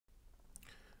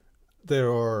there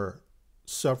are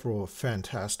several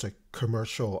fantastic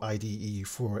commercial IDE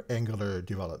for Angular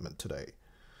development today,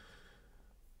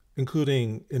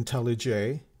 including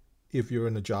IntelliJ. If you're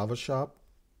in the Java shop,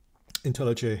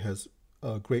 IntelliJ has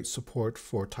great support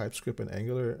for TypeScript and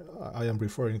Angular. I am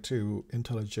referring to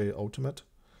IntelliJ Ultimate.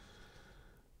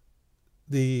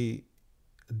 The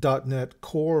 .NET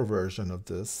Core version of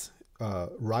this,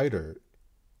 Rider,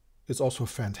 is also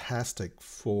fantastic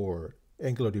for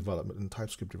Angular development and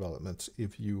TypeScript development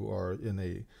if you are in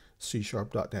a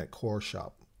C#.NET Core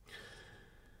shop.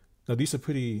 Now these are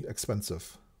pretty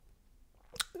expensive.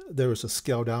 There is a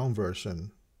scaled down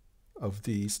version of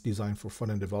these designed for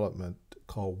front-end development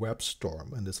called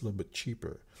WebStorm, and it's a little bit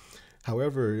cheaper.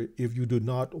 However, if you do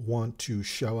not want to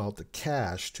shell out the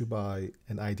cash to buy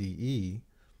an IDE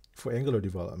for Angular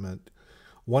development,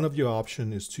 one of your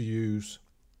options is to use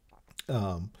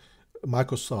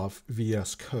Microsoft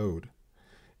VS Code.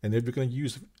 And if you're going to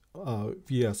use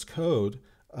VS Code,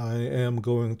 I am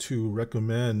going to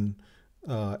recommend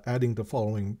adding the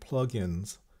following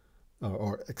plugins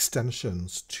or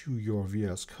extensions to your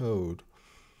VS Code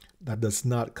that does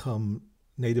not come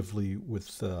natively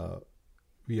with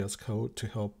VS Code to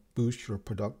help boost your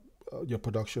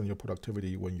production, your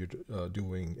productivity when you're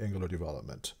doing Angular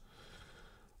development.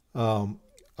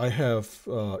 I have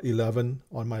 11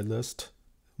 on my list,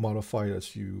 modified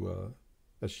as you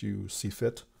see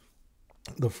fit.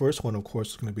 The first one, of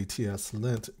course, is going to be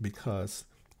TSLint because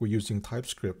we're using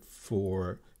TypeScript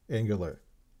for Angular.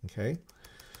 Okay.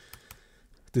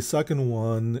 The second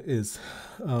one is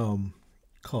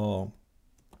called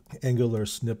Angular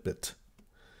Snippet.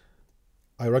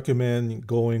 I recommend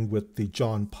going with the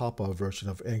John Papa version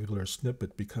of Angular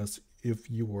Snippet because if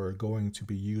you are going to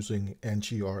be using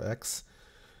NGRX,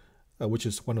 which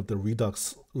is one of the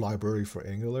Redux library for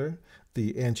Angular,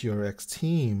 the NGRX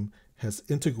team has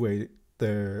integrated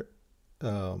their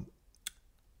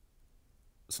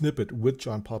snippet with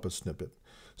John Papa's snippet.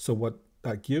 So what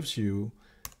that gives you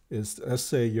is, let's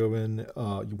say you're in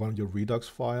you want your Redux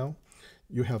file,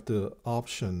 you have the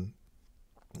option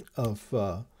of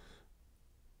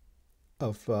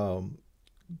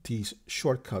these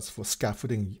shortcuts for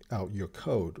scaffolding out your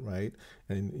code, right?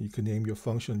 And you can name your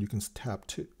function, you can tap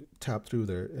through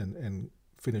there and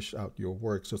finish out your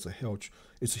work. So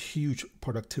it's a huge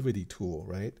productivity tool,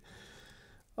 right?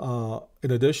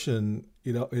 In addition,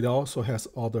 it also has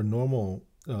all the normal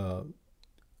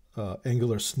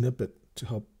Angular snippet to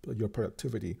help your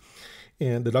productivity.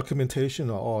 And the documentation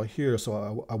are all here,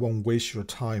 so I won't waste your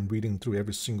time reading through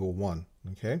every single one,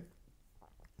 okay?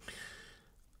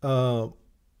 Let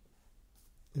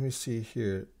me see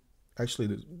here.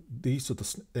 Actually, these are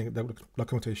the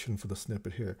documentation for the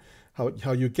snippet here.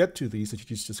 How you get to these is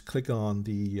you just click on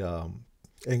the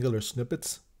Angular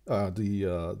snippets,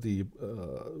 the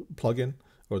plugin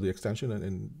or the extension,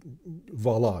 and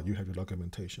voila, you have your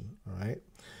documentation. All right.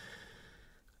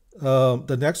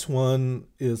 The next one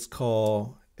is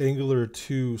called Angular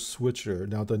 2 Switcher.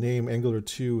 Now the name Angular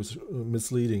 2 is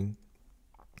misleading,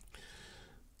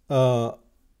 but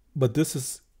this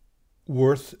is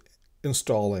worth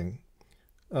installing.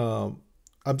 I'm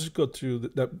just go through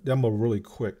that demo really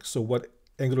quick. So what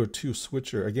Angular 2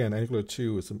 Switcher, again, Angular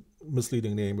 2 is a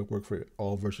misleading name. It works for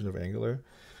all versions of Angular.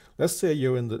 Let's say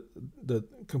you're in the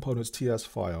components TS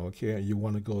file, okay, and you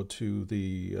want to go to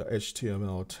the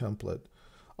HTML template.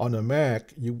 On a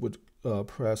Mac, you would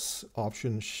press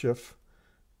Option Shift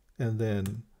and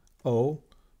then O,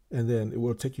 and then it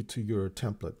will take you to your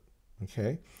template,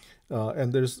 okay?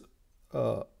 And there's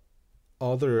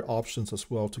other options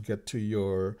as well to get to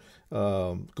your,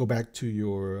 go back to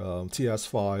your TS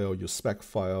file, your spec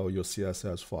file, your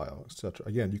CSS file, etc.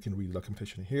 Again, you can read the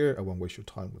documentation here. I won't waste your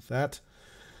time with that.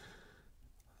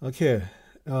 Okay,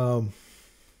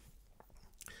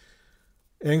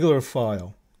 Angular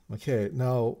file. Okay,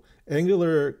 now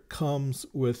Angular comes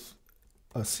with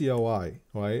a CLI,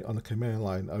 right, on the command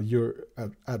line. You're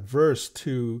adverse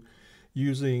to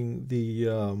using the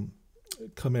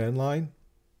command line.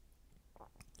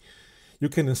 You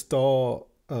can install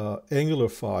Angular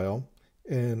file,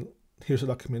 and here's the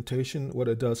documentation. What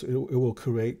it does, it will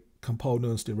create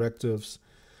components, directives,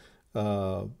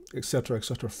 etc.,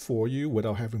 for you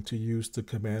without having to use the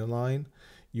command line.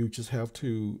 You just have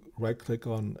to right-click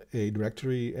on a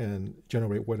directory and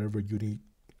generate whatever you need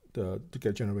to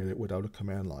get generated without a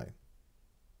command line.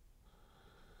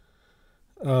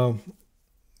 All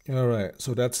right,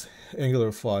 so that's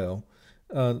Angular file.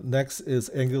 Next is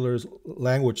Angular's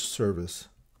language service.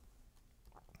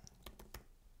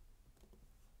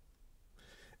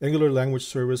 Angular language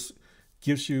service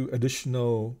gives you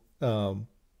additional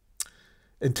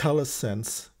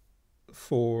IntelliSense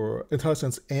for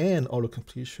IntelliSense and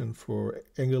auto-completion for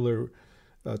Angular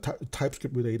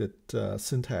TypeScript-related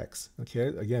syntax. Okay,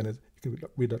 again, you can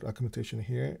read that documentation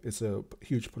here. It's a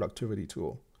huge productivity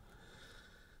tool.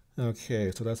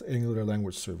 Okay, so that's Angular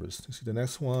language service. You see, the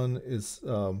next one is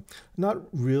not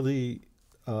really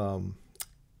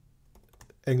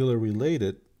Angular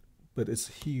related, but it's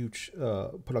a huge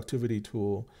productivity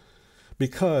tool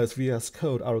because VS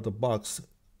Code out of the box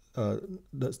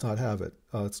does not have it.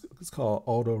 It's called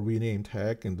auto rename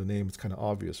tag, and the name is kind of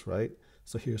obvious, right?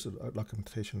 So here's the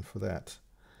documentation for that.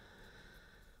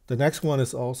 The next one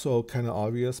is also kind of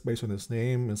obvious based on its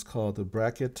name. It's called the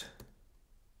bracket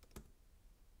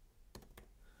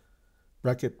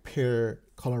pair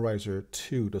Colorizer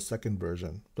 2, the second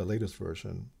version, the latest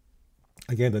version.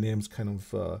 Again, the name's kind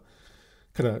of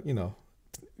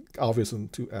obvious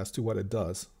as to what it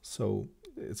does. So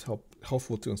it's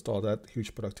helpful to install that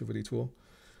huge productivity tool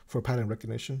for pattern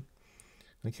recognition.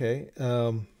 Okay.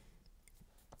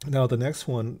 Now the next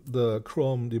one, the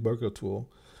Chrome Debugger tool.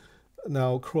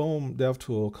 Now Chrome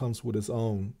DevTool comes with its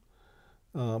own,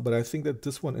 but I think that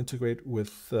this one integrates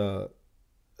with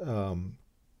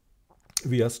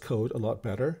VS Code a lot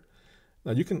better.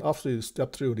 Now you can obviously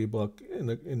step through debug in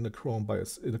the Chrome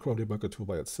Debugger tool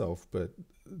by itself, but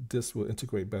this will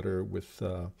integrate better with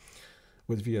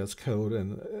VS Code.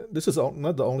 And this is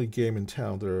not the only game in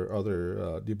town. There are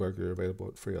other debugger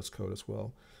available for VS Code as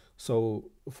well. So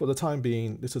for the time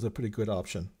being, this is a pretty good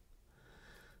option.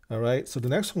 All right. So the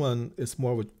next one is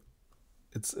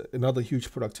it's another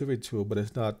huge productivity tool, but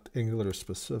it's not Angular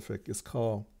specific. It's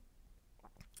called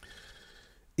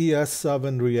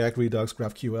ES7 React Redux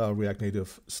GraphQL React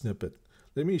Native Snippet.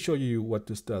 Let me show you what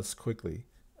this does quickly.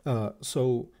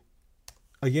 So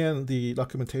again, the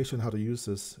documentation how to use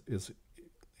this is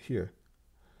here,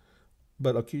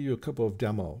 but I'll give you a couple of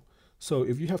demo. So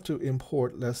if you have to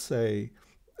import, let's say,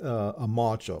 a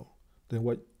module, then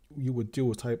what you would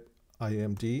do is type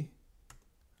imd,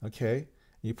 okay?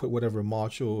 You put whatever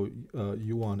module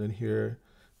you want in here.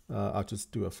 I'll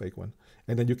just do a fake one.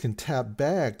 And then you can tap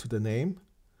back to the name.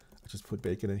 I just put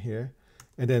bacon in here.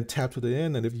 And then tap to the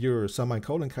end. And if you're a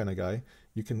semicolon kind of guy,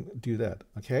 you can do that,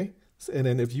 okay? So, and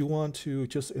then if you want to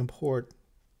just import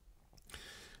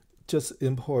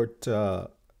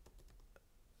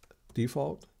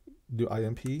default, do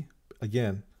imp,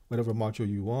 again, whatever module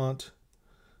you want,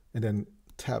 and then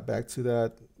tap back to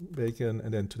that bacon,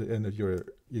 and then to the end of your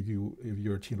if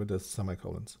you're a team that does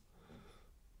semicolons.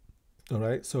 All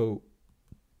right, so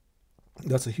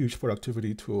that's a huge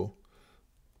productivity tool.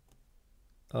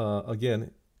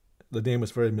 Again, the name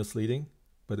is very misleading,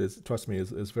 but trust me,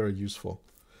 it's very useful.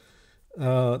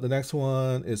 The next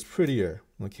one is Prettier.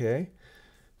 Okay,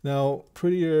 now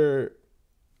Prettier.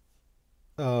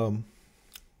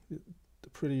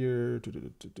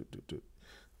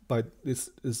 By this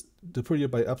is the Prettier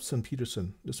by Esben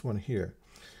Petersen. This one here.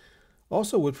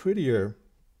 Also with Prettier,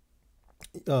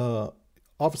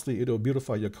 obviously it'll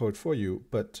beautify your code for you.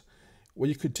 But what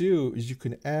you could do is you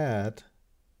can add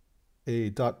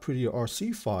a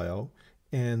 .prettier.rc file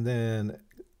and then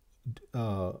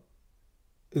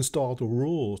install the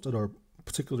rules that are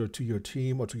particular to your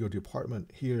team or to your department.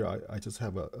 Here, I just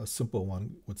have a simple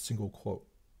one with single quote.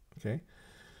 Okay.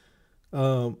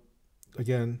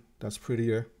 Again, that's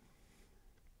Prettier,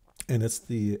 and it's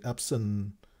the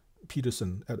Esben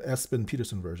Petersen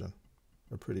version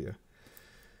of Prettier.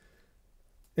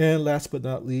 And last but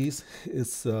not least,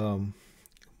 it's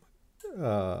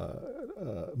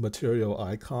material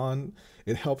icon.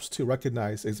 It helps to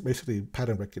recognize. It's basically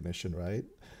pattern recognition, right?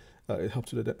 It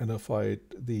helps to identify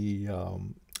the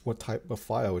what type of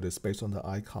file it is based on the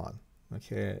icon.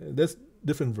 Okay, there's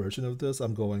different version of this.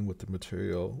 I'm going with the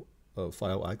material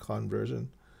file icon version.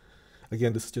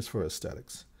 Again, this is just for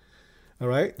aesthetics. All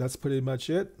right, that's pretty much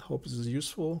it. Hope this is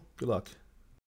useful. Good luck.